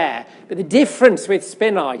new there. But the difference with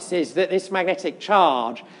spin ice is that this magnetic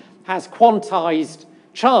charge has quantized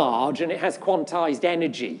charge and it has quantized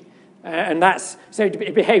energy. So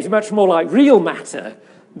it behaves much more like real matter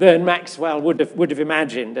than Maxwell would have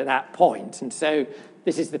imagined at that point. And so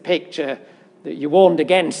this is the picture that you warned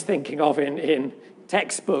against thinking of in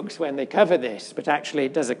textbooks when they cover this, but actually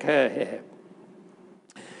it does occur here.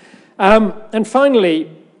 And finally,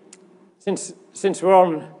 since we're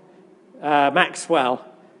on Maxwell,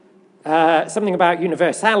 something about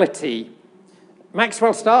universality.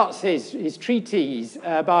 Maxwell starts his treatise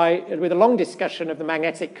with a long discussion of the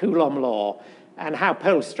magnetic Coulomb law and how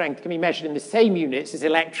pole strength can be measured in the same units as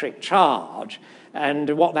electric charge, and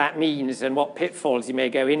what that means and what pitfalls you may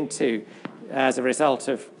go into as a result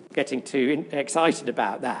of getting too excited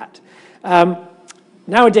about that.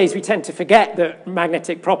 Nowadays, we tend to forget that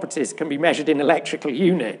magnetic properties can be measured in electrical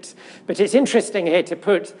units, but it's interesting here to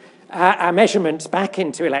put our measurements back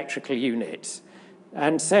into electrical units.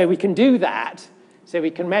 And so we can do that. So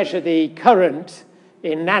we can measure the current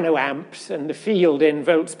in nanoamps and the field in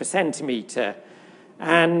volts per centimeter.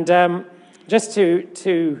 And just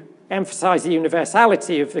to emphasize the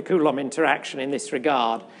universality of the Coulomb interaction in this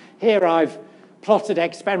regard, here I've plotted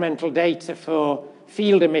experimental data for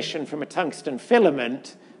field emission from a tungsten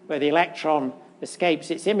filament where the electron escapes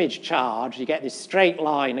its image charge. You get this straight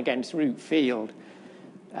line against root field.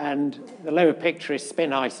 And the lower picture is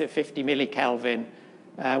spin ice at 50 millikelvin,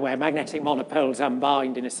 where magnetic monopoles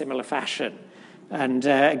unbind in a similar fashion. And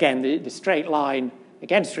again, the straight line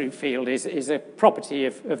against root field is a property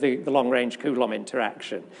of the long-range Coulomb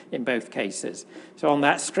interaction in both cases. So on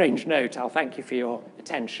that strange note, I'll thank you for your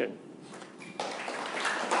attention.